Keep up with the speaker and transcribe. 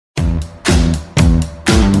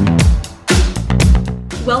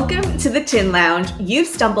Welcome to the Tin Lounge. You've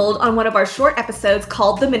stumbled on one of our short episodes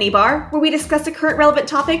called The Minibar, where we discuss a current relevant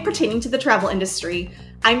topic pertaining to the travel industry.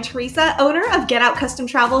 I'm Teresa, owner of Get Out Custom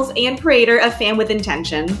Travels and creator of Fan with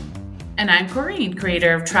Intention. And I'm Corrine,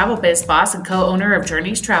 creator of Travel Biz Boss and co-owner of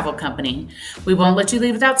Journeys Travel Company. We won't let you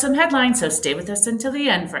leave without some headlines, so stay with us until the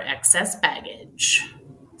end for excess baggage.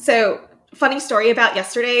 So, funny story about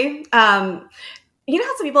yesterday. You know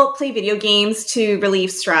how some people play video games to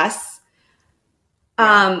relieve stress?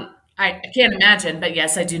 I can't imagine, but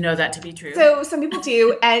yes, I do know that to be true. So some people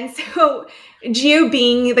do. And so Gio,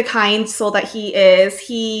 being the kind soul that he is,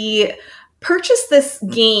 he purchased this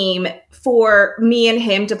game for me and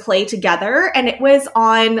him to play together. And it was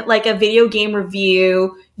on like a video game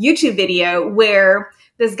review YouTube video where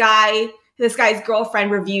this guy's girlfriend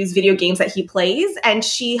reviews video games that he plays, and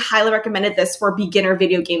she highly recommended this for beginner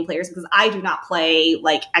video game players because I do not play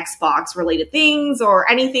like Xbox related things or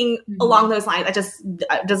anything along those lines. That just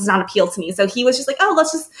does not appeal to me. So he was just like, oh,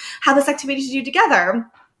 let's just have this activity to do together.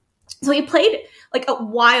 So we played like a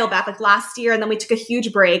while back, like last year, and then we took a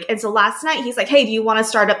huge break. And so last night he's like, hey, do you want to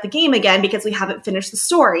start up the game again because we haven't finished the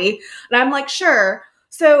story? And I'm like, sure.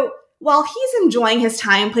 So while he's enjoying his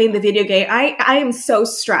time playing the video game, I am so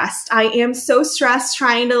stressed. I am so stressed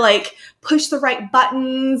trying to like push the right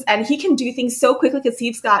buttons, and he can do things so quickly because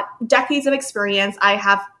he's got decades of experience. I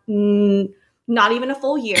have not even a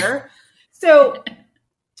full year. So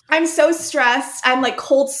I'm so stressed. I'm like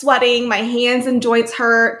cold sweating. My hands and joints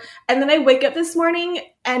hurt. And then I wake up this morning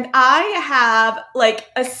and I have like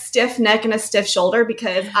a stiff neck and a stiff shoulder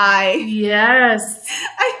because I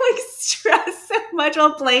like stress so much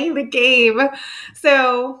while playing the game.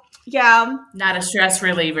 So yeah. Not a stress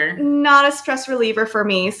reliever. Not a stress reliever for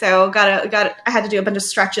me. So I had to do a bunch of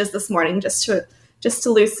stretches this morning just to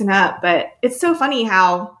loosen up. But it's so funny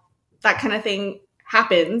how that kind of thing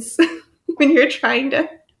happens when you're trying to.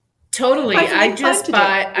 Totally. I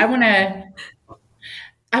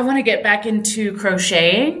want to get back into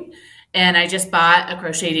crocheting, and I just bought a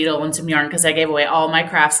crochet needle and some yarn because I gave away all my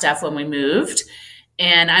craft stuff when we moved.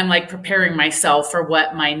 And I'm like preparing myself for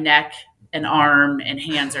what my neck and arm and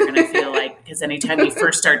hands are going to feel like, because anytime you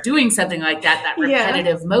first start doing something like that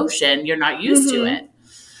repetitive motion, you're not used to it.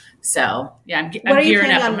 So yeah, I'm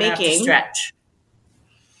gearing up. I'm going to have to stretch.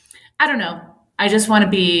 I don't know. I just want to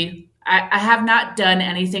be. I have not done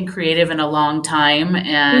anything creative in a long time,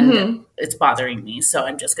 and it's bothering me. So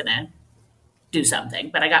I'm just going to do something.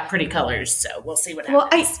 But I got pretty colors, so we'll see what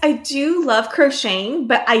happens. Well, I do love crocheting,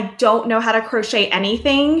 but I don't know how to crochet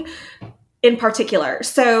anything in particular.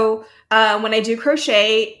 So when I do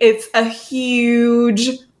crochet, it's a huge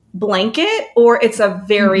blanket or it's a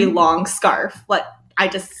very long scarf. Like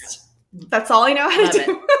that's all I know how to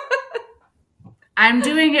do. I'm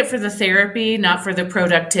doing it for the therapy, not for the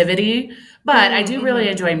productivity, but I do really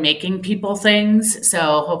enjoy making people things.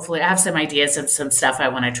 So hopefully I have some ideas of some stuff I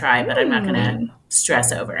want to try, but I'm not going to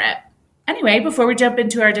stress over it. Anyway, before we jump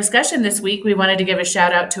into our discussion this week, we wanted to give a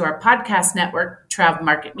shout out to our podcast network, Trav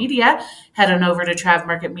Market Media. Head on over to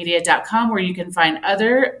travmarketmedia.com where you can find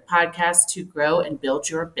other podcasts to grow and build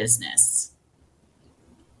your business.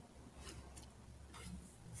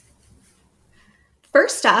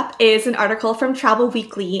 First up is an article from Travel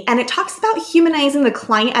Weekly, and it talks about humanizing the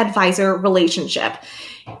client-advisor relationship.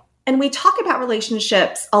 And we talk about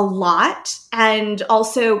relationships a lot and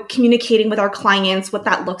also communicating with our clients, what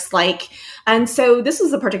that looks like. And so this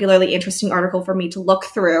was a particularly interesting article for me to look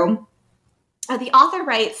through. The author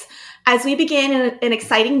writes, as we begin an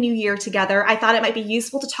exciting new year together, I thought it might be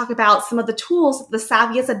useful to talk about some of the tools the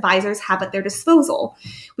savviest advisors have at their disposal.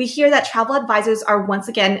 We hear that travel advisors are once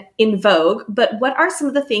again in vogue, but what are some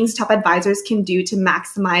of the things top advisors can do to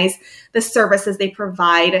maximize the services they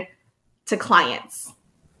provide to clients?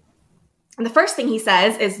 And the first thing he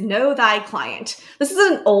says is know thy client. This is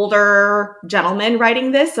an older gentleman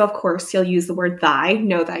writing this, so of course he'll use the word thy,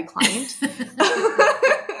 know thy client.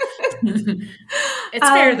 It's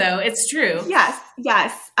fair, though. It's true. Yes.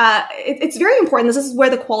 It's very important. This is where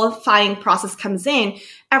the qualifying process comes in.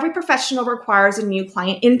 Every professional requires a new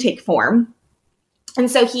client intake form. And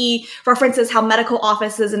so he references how medical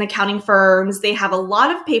offices and accounting firms, they have a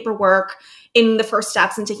lot of paperwork in the first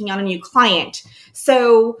steps in taking on a new client.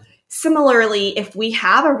 So similarly, if we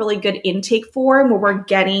have a really good intake form where we're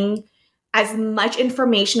getting as much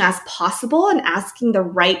information as possible and asking the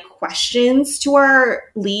right questions to our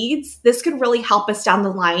leads, this could really help us down the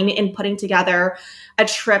line in putting together a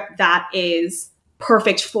trip that is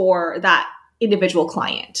perfect for that individual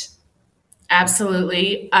client.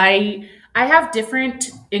 Absolutely. I have different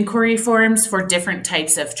inquiry forms for different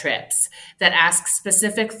types of trips that ask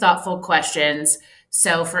specific, thoughtful questions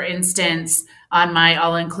So, for instance, on my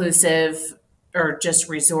all-inclusive or just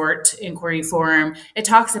resort inquiry form, it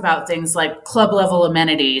talks about things like club level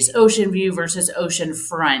amenities, ocean view versus ocean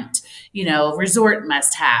front, resort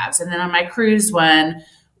must haves. And then on my cruise one,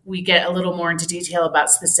 we get a little more into detail about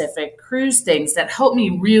specific cruise things that help me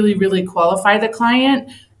really, really qualify the client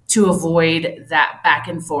to avoid that back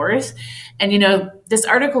and forth. And, this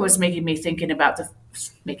article was making me thinking.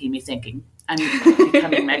 I'm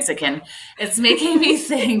becoming Mexican. It's making me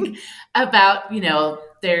think about,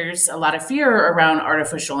 there's a lot of fear around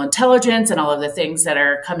artificial intelligence and all of the things that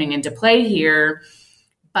are coming into play here.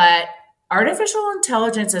 But artificial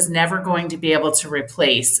intelligence is never going to be able to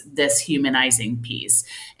replace this humanizing piece.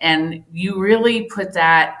 And you really put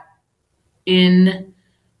that in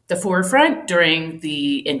the forefront during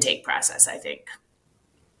the intake process, I think.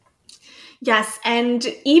 Yes, and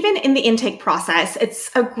even in the intake process, it's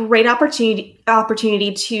a great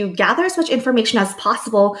opportunity to gather as much information as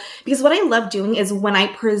possible, because what I love doing is when I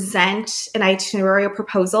present an itinerary or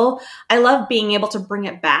proposal, I love being able to bring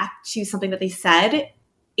it back to something that they said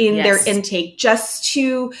in their intake, just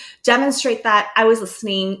to demonstrate that I was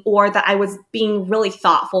listening or that I was being really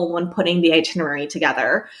thoughtful when putting the itinerary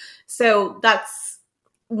together. So that's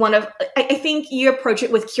I think you approach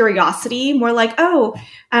it with curiosity, more like,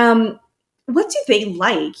 what do they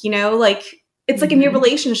like? It's like in your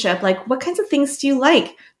relationship, like, what kinds of things do you like?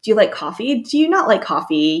 Do you like coffee? Do you not like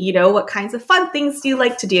coffee? What kinds of fun things do you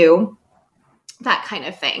like to do? That kind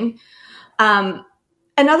of thing.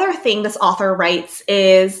 Another thing this author writes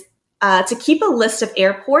is to keep a list of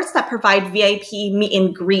airports that provide VIP meet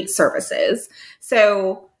and greet services.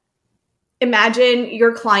 So imagine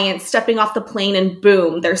your client stepping off the plane and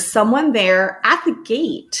boom, there's someone there at the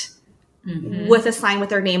gate with a sign with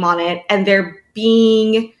their name on it, and they're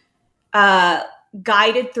being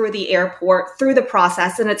guided through the airport, through the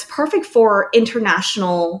process. And it's perfect for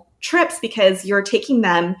international trips because you're taking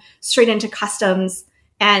them straight into customs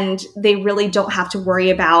and they really don't have to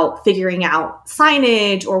worry about figuring out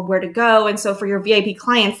signage or where to go. And so for your VIP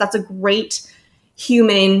clients, that's a great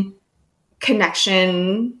human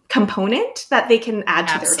connection component that they can add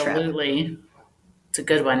to their trip. Absolutely. It's a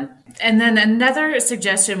good one. And then another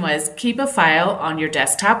suggestion was keep a file on your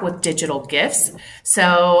desktop with digital gifts.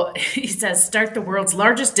 So he says, start the world's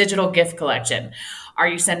largest digital gift collection. Are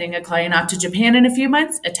you sending a client off to Japan in a few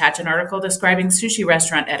months? Attach an article describing sushi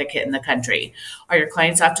restaurant etiquette in the country. Are your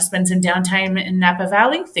clients off to spend some downtime in Napa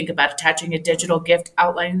Valley? Think about attaching a digital gift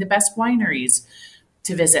outlining the best wineries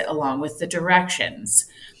to visit along with the directions.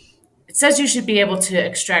 It says you should be able to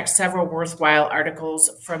extract several worthwhile articles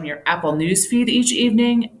from your Apple News feed each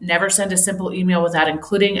evening. Never send a simple email without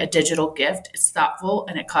including a digital gift. It's thoughtful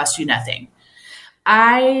and it costs you nothing.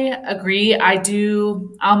 I agree.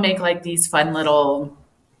 I'll make like these fun little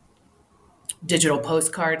digital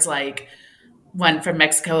postcards, like one from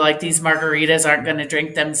Mexico, like these margaritas aren't going to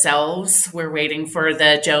drink themselves. We're waiting for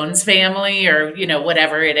the Jones family or,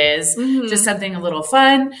 whatever it is, just something a little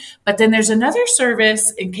fun. But then there's another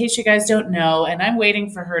service, in case you guys don't know, and I'm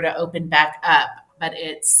waiting for her to open back up, but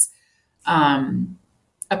it's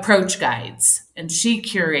approach guides. And she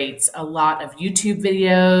curates a lot of YouTube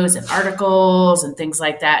videos and articles and things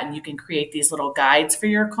like that. And you can create these little guides for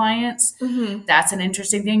your clients. That's an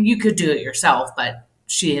interesting thing. You could do it yourself, but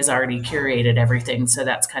she has already curated everything. So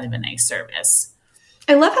that's kind of a nice service.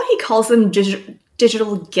 I love how he calls them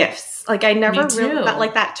digital gifts. Like I never really,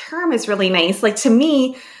 that term is really nice. Like to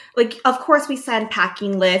me, of course we send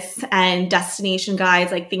packing lists and destination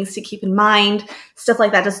guides, like things to keep in mind, stuff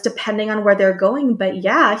like that, just depending on where they're going. But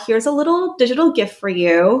yeah, here's a little digital gift for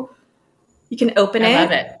you. You can open it. I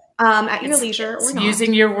love it. At your leisure or not.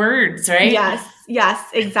 Using your words, right? Yes,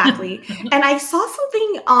 exactly. And I saw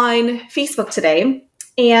something on Facebook today.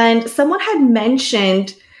 And someone had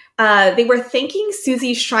mentioned they were thanking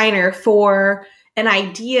Susie Schreiner for an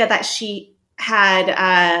idea that she had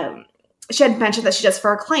mentioned that she does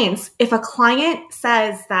for her clients. If a client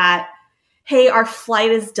says that, hey, our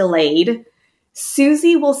flight is delayed,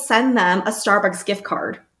 Susie will send them a Starbucks gift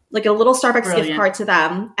card, like a little Starbucks gift card to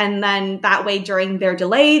them. And then that way during their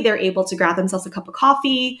delay, they're able to grab themselves a cup of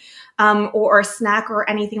coffee or a snack or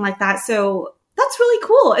anything like that. So that's really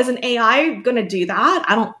cool. Is an AI going to do that?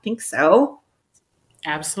 I don't think so.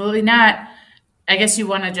 Absolutely not. I guess you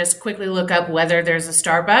want to just quickly look up whether there's a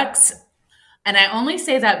Starbucks. And I only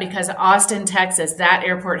say that because Austin, Texas, that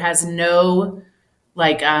airport has no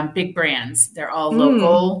big brands. They're all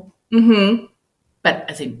local. But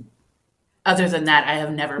I think other than that, I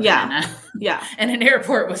have never been in an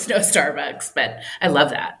airport with no Starbucks. But I love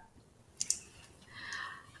that.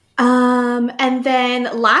 And then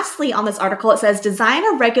lastly on this article, it says, design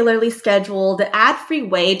a regularly scheduled ad-free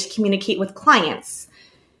way to communicate with clients.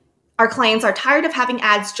 Our clients are tired of having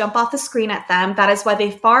ads jump off the screen at them. That is why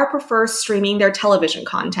they far prefer streaming their television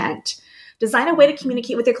content. Design a way to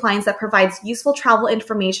communicate with your clients that provides useful travel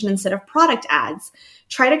information instead of product ads.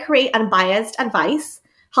 Try to create unbiased advice.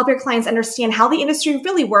 Help your clients understand how the industry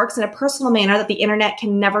really works in a personal manner that the internet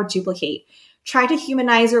can never duplicate. Try to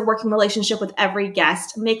humanize your working relationship with every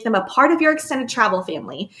guest. Make them a part of your extended travel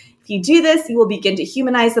family. If you do this, you will begin to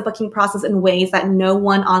humanize the booking process in ways that no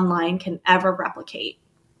one online can ever replicate.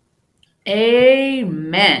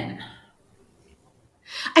 Amen.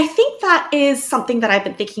 I think that is something that I've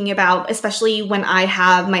been thinking about, especially when I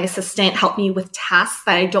have my assistant help me with tasks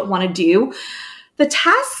that I don't want to do. The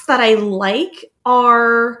tasks that I like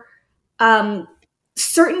are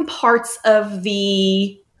certain parts of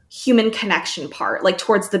the human connection part, like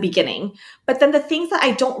towards the beginning. But then the things that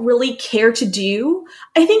I don't really care to do,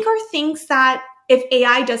 I think are things that if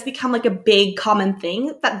AI does become like a big common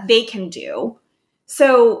thing, that they can do.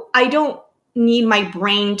 So I don't need my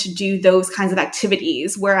brain to do those kinds of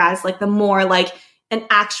activities. Whereas like the more like an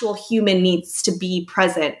actual human needs to be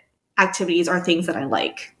present activities are things that I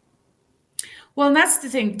like. Well, and that's the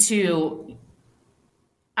thing too.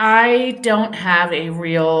 I don't have a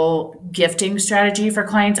real gifting strategy for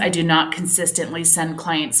clients. I do not consistently send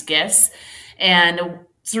clients gifts. And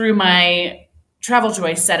through my Travel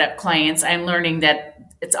Joy setup clients, I'm learning that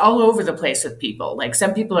it's all over the place with people. Like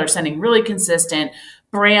some people are sending really consistent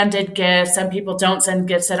branded gifts. Some people don't send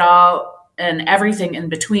gifts at all and everything in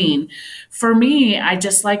between. For me, I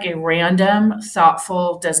just like a random,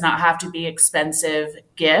 thoughtful, does not have to be expensive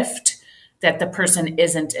gift that the person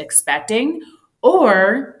isn't expecting.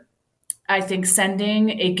 Or I think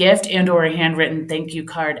sending a gift and or a handwritten thank you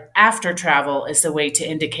card after travel is the way to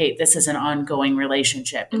indicate this is an ongoing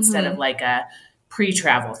relationship instead of like a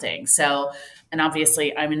pre-travel thing. So, and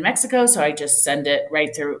obviously I'm in Mexico, so I just send it right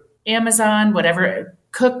through Amazon, whatever,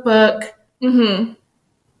 cookbook,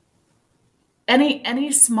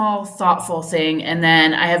 any small thoughtful thing. And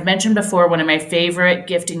then I have mentioned before, one of my favorite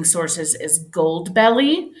gifting sources is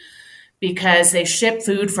Goldbelly, because they ship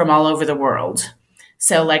food from all over the world.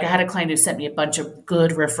 So like I had a client who sent me a bunch of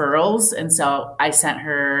good referrals. And so I sent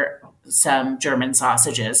her some German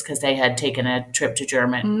sausages because they had taken a trip to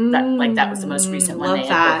German. That was the most recent one they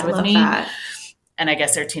had booked with me. That. And I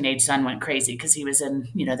guess their teenage son went crazy because he was in,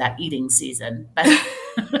 that eating season. But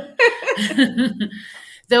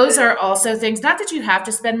those are also things, not that you have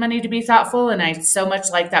to spend money to be thoughtful. And I so much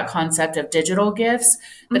like that concept of digital gifts.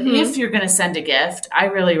 But if you're going to send a gift, I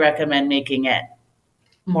really recommend making it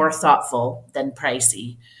more thoughtful than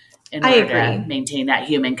pricey in order to maintain that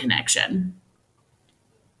human connection.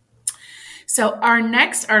 So our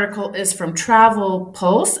next article is from Travel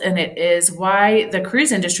Pulse, and it is why the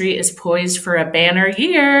cruise industry is poised for a banner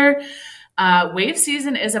year. Wave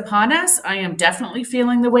season is upon us. I am definitely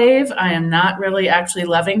feeling the wave. I am not really actually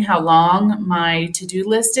loving how long my to-do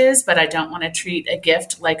list is, but I don't want to treat a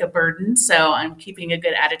gift like a burden, so I'm keeping a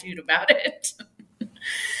good attitude about it.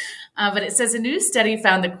 But it says a new study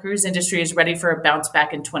found the cruise industry is ready for a bounce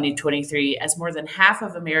back in 2023, as more than half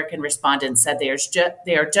of American respondents said they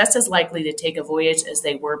are just as likely to take a voyage as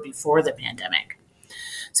they were before the pandemic.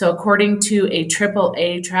 So according to a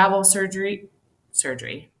AAA travel survey,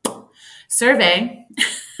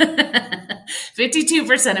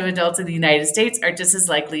 52% of adults in the United States are just as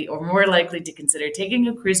likely or more likely to consider taking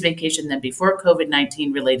a cruise vacation than before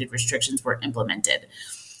COVID-19 related restrictions were implemented.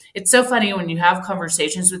 It's so funny when you have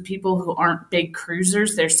conversations with people who aren't big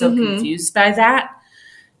cruisers, they're so confused by that.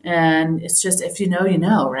 And it's just, if you know, you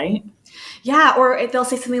know, right? Yeah. Or if they'll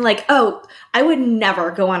say something like, oh, I would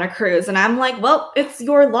never go on a cruise. And I'm like, well, it's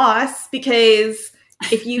your loss, because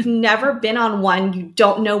if you've never been on one, you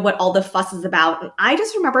don't know what all the fuss is about. And I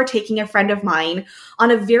just remember taking a friend of mine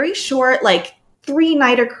on a very short, like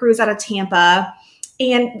 3-nighter cruise out of Tampa.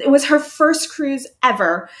 And it was her first cruise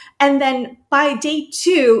ever. And then by day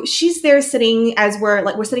 2, she's there sitting as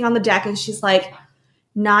we're sitting on the deck, and she's like,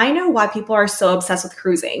 now I know why people are so obsessed with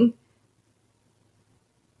cruising.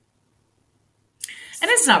 And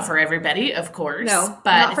it's not for everybody, of course. No,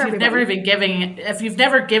 but if you've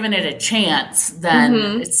never given it a chance,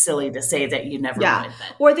 then it's silly to say that you never would. But.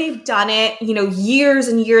 Or they've done it, years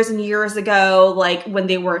and years and years ago, like when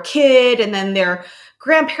they were a kid, and then their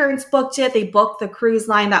grandparents booked it. They booked the cruise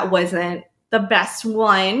line that wasn't the best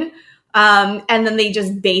one. And then they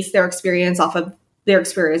just base their experience off of their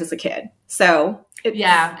experience as a kid. So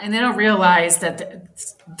and they don't realize that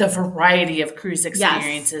the variety of cruise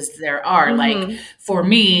experiences there are. Like for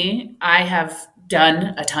me, I have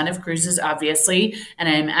done a ton of cruises, obviously, and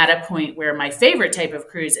I'm at a point where my favorite type of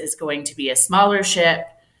cruise is going to be a smaller ship,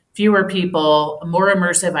 fewer people, a more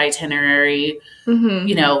immersive itinerary,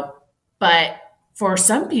 but for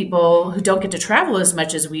some people who don't get to travel as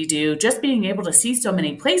much as we do, just being able to see so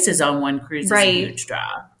many places on one cruise is a huge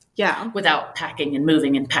draw. Yeah. Without packing and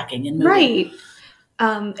moving and packing and moving. Right.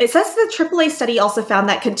 It says the AAA study also found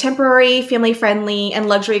that contemporary, family-friendly, and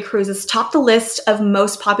luxury cruises top the list of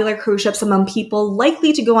most popular cruise ships among people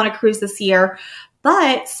likely to go on a cruise this year,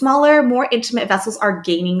 but smaller, more intimate vessels are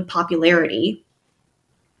gaining popularity.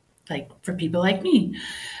 Like for people like me.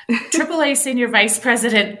 AAA Senior Vice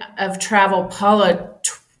President of Travel, Paula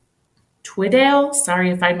Twiddale, sorry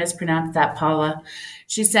if I mispronounced that, Paula.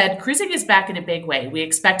 She said, cruising is back in a big way. We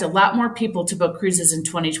expect a lot more people to book cruises in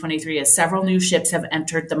 2023 as several new ships have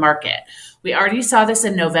entered the market. We already saw this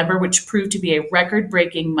in November, which proved to be a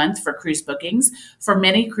record-breaking month for cruise bookings. For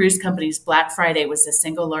many cruise companies, Black Friday was the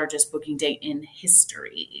single largest booking day in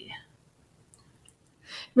history.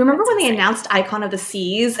 Remember when they announced Icon of the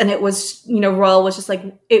Seas and it was, Royal was just like,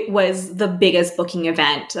 it was the biggest booking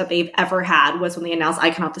event that they've ever had was when they announced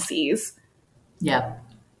Icon of the Seas. Yep.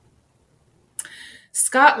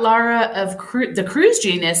 Scott Lara of the Cruise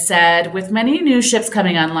Genius said, with many new ships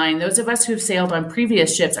coming online, those of us who've sailed on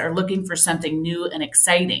previous ships are looking for something new and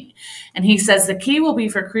exciting. And he says the key will be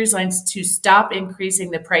for cruise lines to stop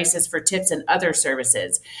increasing the prices for tips and other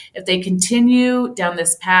services. If they continue down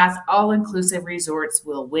this path, all-inclusive resorts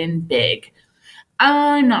will win big.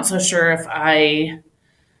 I'm not so sure if I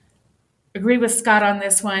agree with Scott on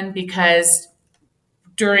this one because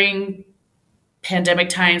during pandemic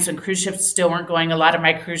times when cruise ships still weren't going, a lot of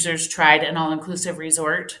my cruisers tried an all-inclusive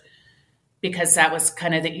resort because that was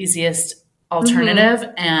kind of the easiest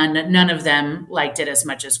alternative, and none of them liked it as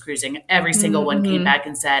much as cruising. Every single one came back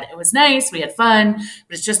and said, it was nice, we had fun,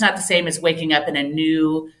 but it's just not the same as waking up in a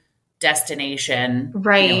new destination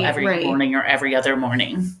every morning or every other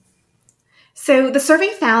morning. So the survey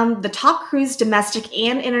found the top cruise domestic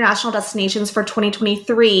and international destinations for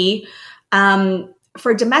 2023.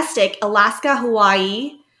 For domestic, Alaska,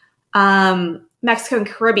 Hawaii, Mexico and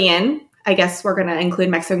Caribbean. I guess we're going to include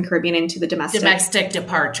Mexico and Caribbean into the domestic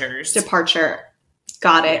departures.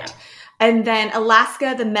 Got it. Yeah. And then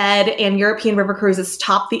Alaska, the Med, and European river cruises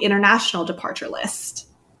top the international departure list.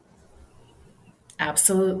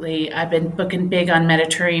 Absolutely. I've been booking big on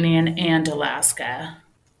Mediterranean and Alaska.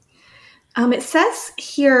 It says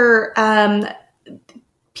here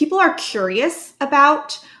people are curious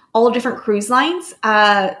about all of different cruise lines.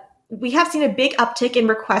 We have seen a big uptick in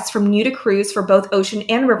requests from new to cruise for both ocean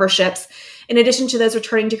and river ships, in addition to those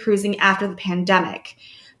returning to cruising after the pandemic.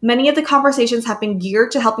 Many of the conversations have been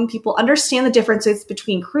geared to helping people understand the differences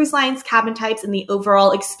between cruise lines, cabin types, and the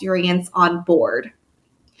overall experience on board.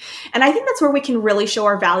 And I think that's where we can really show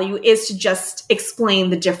our value is to just explain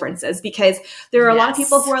the differences, because there are a lot of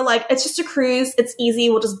people who are like, it's just a cruise, it's easy,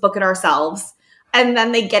 we'll just book it ourselves. And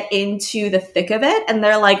then they get into the thick of it and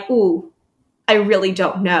they're like, ooh, I really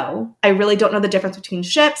don't know. I really don't know the difference between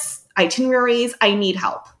ships, itineraries. I need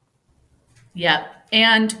help. Yeah.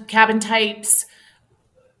 And cabin types.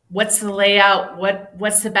 What's the layout?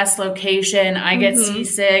 What's the best location? I get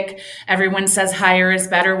seasick. Everyone says higher is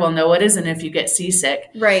better. Well, no, it isn't if you get seasick.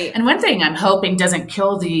 Right. And one thing I'm hoping doesn't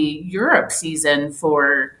kill the Europe season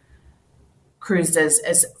for cruises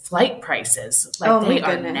is flight prices. Like they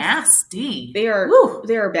are nasty. They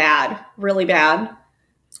are bad, really bad.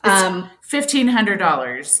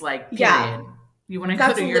 $1,500. Like period. Yeah, you want to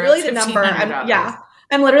go to Europe? Literally the number.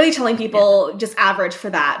 I'm literally telling people just average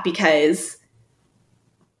for that because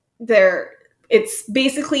it's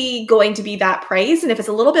basically going to be that price, and if it's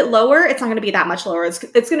a little bit lower, it's not going to be that much lower. It's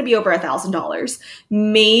going to be over $1,000.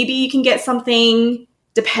 Maybe you can get something.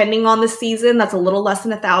 Depending on the season, that's a little less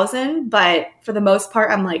than $1,000. But for the most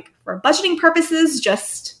part, I'm like, for budgeting purposes,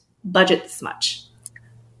 just budget this much.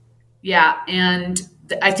 Yeah. And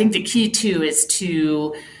I think the key too is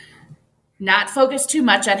to not focus too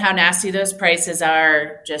much on how nasty those prices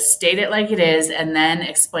are. Just state it like it is and then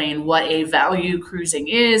explain what a value cruising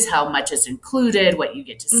is, how much is included, what you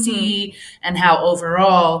get to see, and how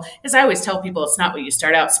overall, because I always tell people it's not what you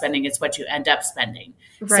start out spending, it's what you end up spending.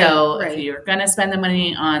 If you're going to spend the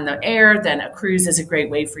money on the air, then a cruise is a great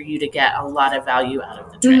way for you to get a lot of value out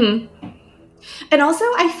of the trip. And also,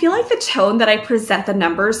 I feel like the tone that I present the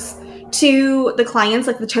numbers to the clients,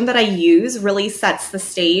 like the tone that I use really sets the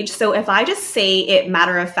stage. So if I just say it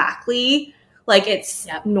matter-of-factly, like it's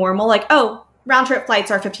normal, like, oh, round trip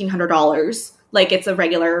flights are $1,500, like it's a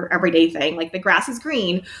regular everyday thing, like the grass is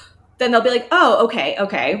green, then they'll be like, oh,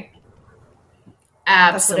 okay.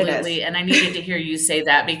 That's what it Absolutely. is. And I needed to hear you say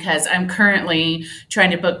that because I'm currently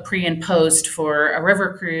trying to book pre and post for a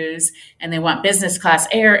river cruise and they want business class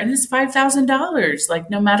air and it's $5,000. Like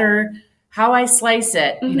no matter how I slice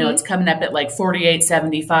it, it's coming up at like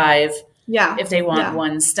 48.75 Yeah. if they want Yeah.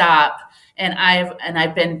 one stop. And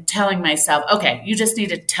I've been telling myself, okay, you just need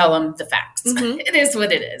to tell them the facts. It is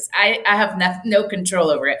what it is. I have no control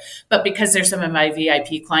over it. But because they're some of my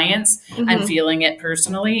VIP clients, I'm feeling it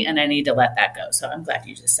personally and I need to let that go. So I'm glad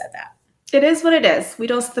you just said that. It is what it is. We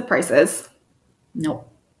don't set the prices.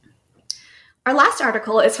 Nope. Our last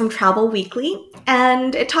article is from Travel Weekly,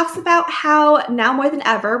 and it talks about how now more than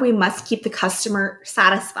ever, we must keep the customer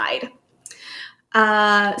satisfied.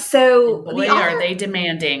 So Boy, are they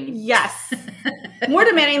demanding. Yes. More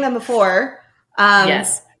demanding than before.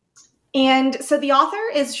 Yes. And so the author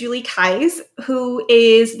is Julie Kais, who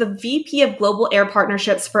is the VP of Global Air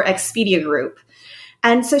Partnerships for Expedia Group.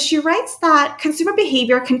 And so she writes that consumer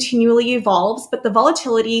behavior continually evolves, but the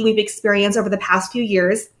volatility we've experienced over the past few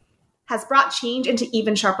years has brought change into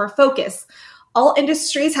even sharper focus. All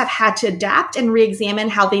industries have had to adapt and re-examine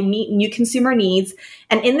how they meet new consumer needs.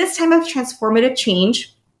 And in this time of transformative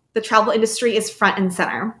change, the travel industry is front and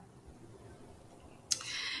center.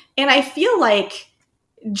 And I feel like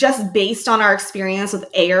just based on our experience with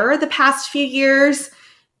air the past few years,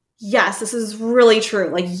 yes, this is really true.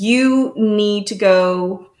 Like you need to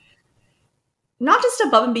go not just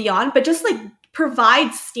above and beyond, but just like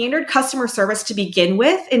provide standard customer service to begin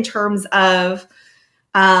with in terms of,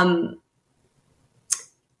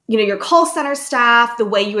 your call center staff, the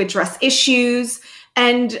way you address issues.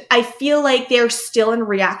 And I feel like they're still in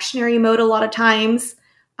reactionary mode a lot of times.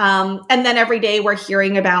 And then every day we're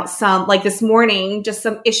hearing about some, like this morning, just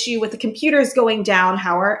some issue with the computers going down,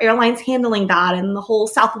 how are airlines handling that, and the whole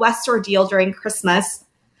Southwest ordeal during Christmas.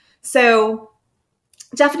 So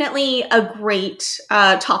definitely a great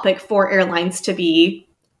topic for airlines to be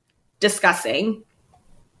discussing.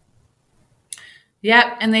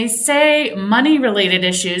 Yep. And they say money-related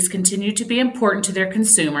issues continue to be important to their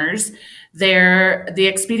consumers. The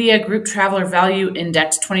Expedia Group Traveler Value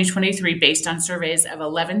Index 2023, based on surveys of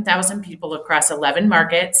 11,000 people across 11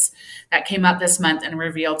 markets, that came out this month and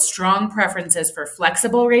revealed strong preferences for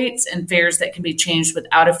flexible rates and fares that can be changed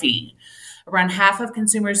without a fee. Around half of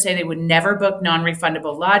consumers say they would never book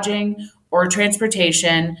non-refundable lodging or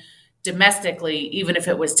transportation domestically, even if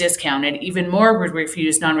it was discounted. Even more would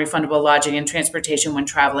refuse non-refundable lodging and transportation when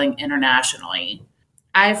traveling internationally.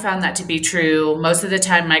 I found that to be true. Most of the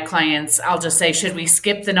time, my clients, I'll just say, should we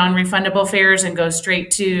skip the non-refundable fares and go straight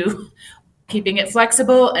to keeping it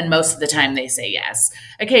flexible? And most of the time they say yes.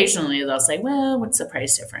 Occasionally they'll say, well, what's the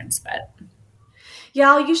price difference? But yeah,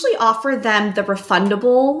 I'll usually offer them the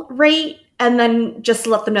refundable rate and then just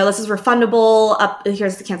let them know this is refundable.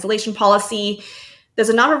 Here's the cancellation policy. There's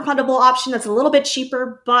a non-refundable option that's a little bit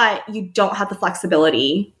cheaper, but you don't have the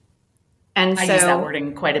flexibility. And I use that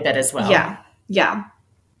wording quite a bit as well. Yeah.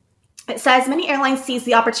 It says many airlines seize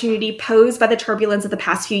the opportunity posed by the turbulence of the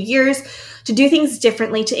past few years to do things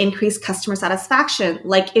differently to increase customer satisfaction,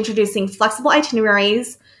 like introducing flexible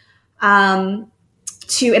itineraries to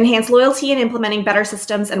enhance loyalty and implementing better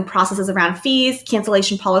systems and processes around fees,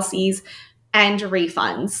 cancellation policies, and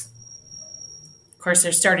refunds. Of course,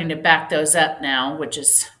 they're starting to back those up now, which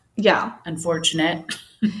is unfortunate.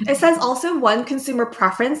 It says also one consumer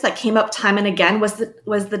preference that came up time and again was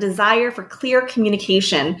the desire for clear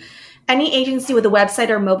communication. Any agency with a website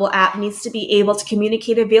or mobile app needs to be able to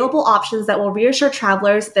communicate available options that will reassure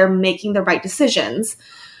travelers they're making the right decisions.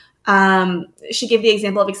 She gave the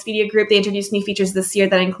example of Expedia Group. They introduced new features this year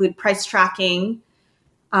that include price tracking,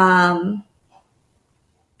 and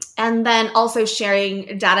then also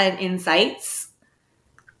sharing data and insights.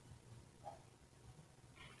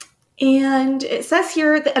 And it says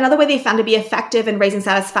here that another way they found to be effective in raising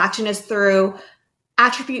satisfaction is through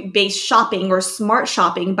attribute-based shopping or smart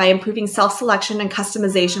shopping by improving self-selection and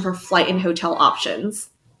customization for flight and hotel options.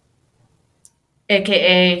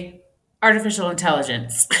 AKA artificial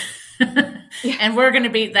intelligence. And we're going to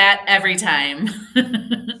beat that every time.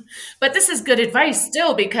 But this is good advice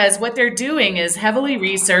still, because what they're doing is heavily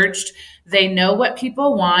researched. They know what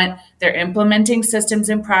people want. They're implementing systems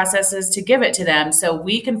and processes to give it to them so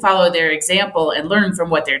we can follow their example and learn from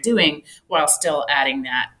what they're doing while still adding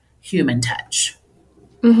that human touch.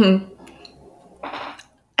 Mm-hmm.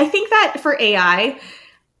 I think that for AI,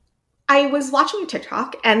 I was watching a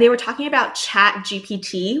TikTok and they were talking about Chat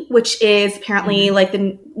GPT, which is apparently like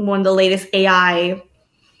one of the latest AI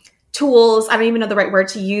tools. I don't even know the right word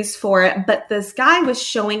to use for it, but this guy was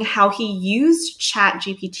showing how he used Chat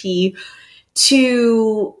GPT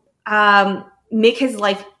to make his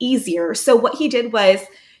life easier. So what he did was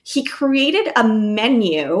he created a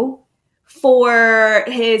menu for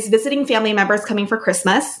his visiting family members coming for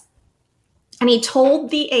Christmas. And he told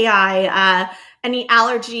the AI any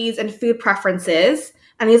allergies and food preferences.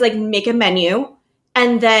 And he's like, make a menu.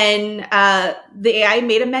 And then the AI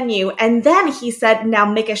made a menu. And then he said, now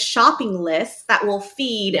make a shopping list that will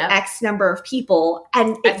feed X number of people.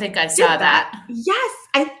 And I think I saw that. Yes.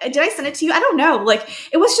 Did I send it to you? I don't know. Like,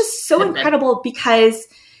 it was just so incredible because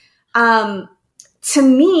to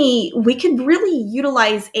me, we could really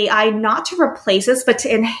utilize AI not to replace us, but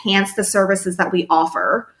to enhance the services that we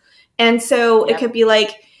offer. And so it could be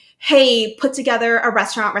like, hey, put together a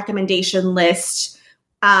restaurant recommendation list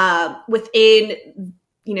within,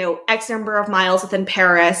 X number of miles within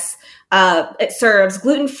Paris. It serves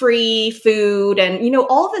gluten-free food and,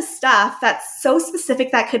 all this stuff that's so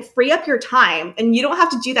specific that could free up your time. And you don't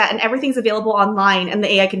have to do that. And everything's available online and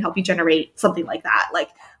the AI can help you generate something like that. Like,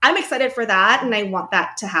 I'm excited for that. And I want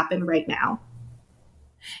that to happen right now.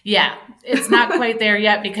 Yeah, it's not quite there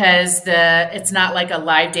yet because it's not like a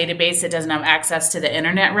live database. It doesn't have access to the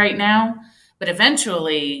internet right now. But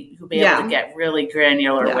eventually, you'll be able to get really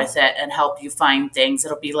granular with it and help you find things.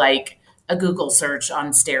 It'll be like a Google search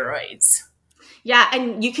on steroids. Yeah,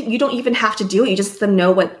 and you don't even have to do it. You just have to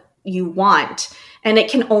know what you want. And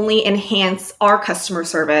it can only enhance our customer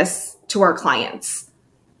service to our clients.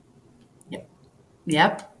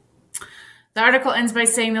 Yep. The article ends by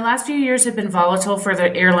saying the last few years have been volatile for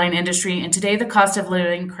the airline industry, and today the cost of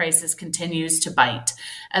living crisis continues to bite.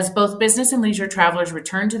 As both business and leisure travelers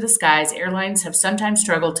return to the skies, airlines have sometimes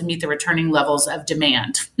struggled to meet the returning levels of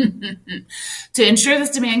demand. To ensure this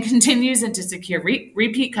demand continues and to secure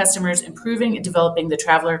repeat customers, improving and developing the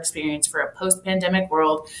traveler experience for a post-pandemic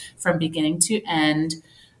world from beginning to end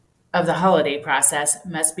of the holiday process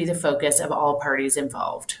must be the focus of all parties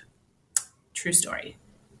involved. True story.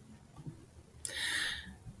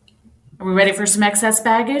 Are we ready for some excess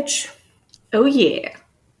baggage? Oh, yeah.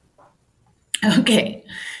 Okay.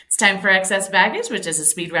 It's time for excess baggage, which is a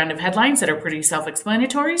speed round of headlines that are pretty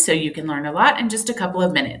self-explanatory, so you can learn a lot in just a couple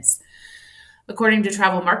of minutes. According to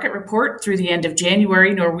Travel Market Report, through the end of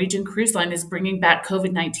January, Norwegian Cruise Line is bringing back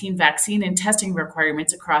COVID-19 vaccine and testing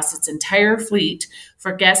requirements across its entire fleet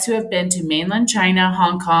for guests who have been to mainland China,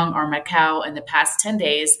 Hong Kong, or Macau in the past 10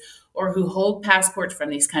 days, or who hold passports from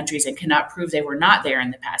these countries and cannot prove they were not there in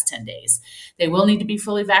the past 10 days. They will need to be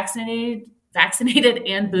fully vaccinated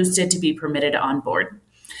and boosted to be permitted on board.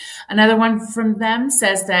 Another one from them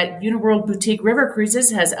says that Uniworld Boutique River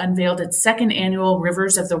Cruises has unveiled its second annual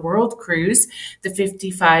Rivers of the World cruise. The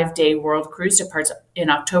 55-day world cruise departs in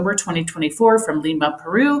October 2024 from Lima,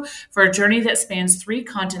 Peru, for a journey that spans 3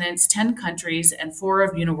 continents, 10 countries, and 4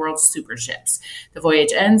 of Uniworld's super ships. The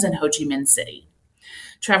voyage ends in Ho Chi Minh City.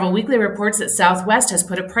 Travel Weekly reports that Southwest has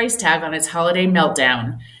put a price tag on its holiday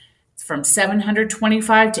meltdown from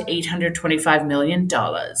 $725 to $825 million.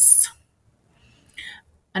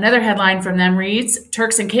 Another headline from them reads,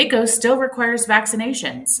 Turks and Caicos still requires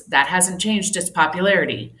vaccinations. That hasn't changed its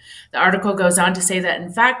popularity. The article goes on to say that,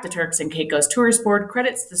 in fact, the Turks and Caicos Tourist Board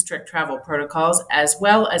credits the strict travel protocols as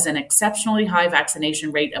well as an exceptionally high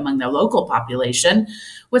vaccination rate among the local population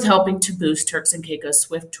with helping to boost Turks and Caicos'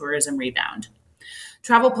 swift tourism rebound.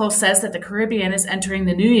 Travel Pulse says that the Caribbean is entering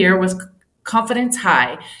the new year with confidence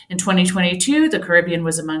high. In 2022, the Caribbean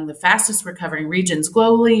was among the fastest recovering regions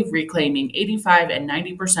globally, reclaiming 85 and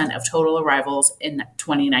 90% of total arrivals in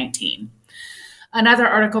 2019. Another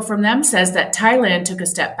article from them says that Thailand took a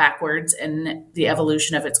step backwards in the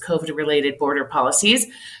evolution of its COVID-related border policies,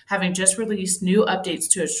 having just released new updates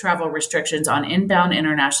to its travel restrictions on inbound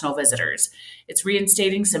international visitors. It's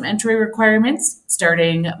reinstating some entry requirements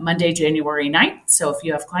starting Monday, January 9th. So if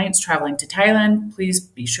you have clients traveling to Thailand, please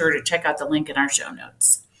be sure to check out the link in our show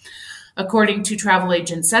notes. According to Travel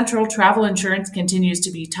Agent Central, travel insurance continues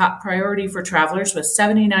to be top priority for travelers, with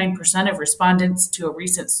 79% of respondents to a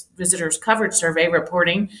recent visitors coverage survey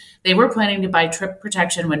reporting they were planning to buy trip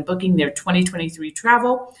protection when booking their 2023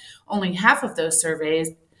 travel. Only half of those surveys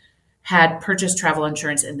had purchased travel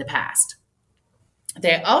insurance in the past.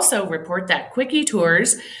 They also report that Quickie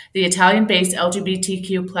Tours, the Italian-based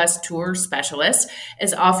LGBTQ plus tour specialist,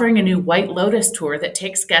 is offering a new White Lotus tour that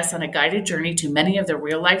takes guests on a guided journey to many of the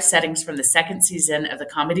real-life settings from the second season of the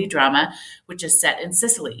comedy drama, which is set in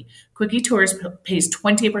Sicily. Quickie Tours pays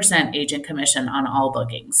 20% agent commission on all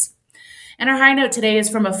bookings. And our high note today is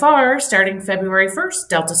from afar. Starting February 1st,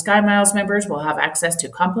 Delta SkyMiles members will have access to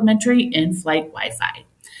complimentary in-flight Wi-Fi.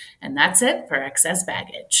 And that's it for excess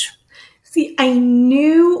baggage. See, I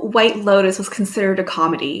knew White Lotus was considered a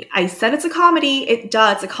comedy. I said it's a comedy. It's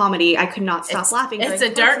a comedy. I could not stop laughing. It's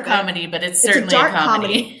a dark comedy, but it's certainly a dark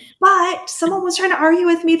comedy. But someone was trying to argue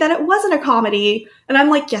with me that it wasn't a comedy. And I'm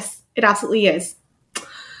like, yes, it absolutely is.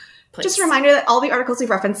 Please. Just a reminder that all the articles we've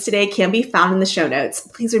referenced today can be found in the show notes.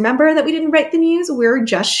 Please remember that we didn't write the news. We're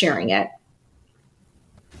just sharing it.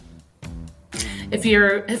 If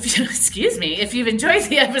you've enjoyed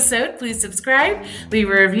the episode, please subscribe, leave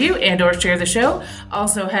a review, and or share the show.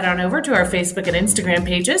 Also, head on over to our Facebook and Instagram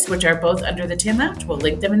pages, which are both under the Tin Lounge. We'll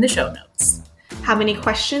link them in the show notes. Have any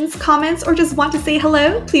questions, comments, or just want to say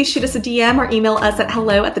hello? Please shoot us a DM or email us at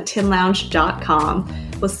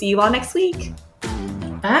hello@thetinlounge.com. We'll see you all next week.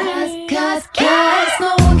 Bye. Cause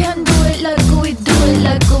no one can do it like we do it,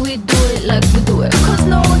 like we do it, like we do it. Cause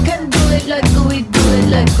no one can do it like we do it,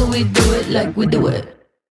 like we do it, like we do it.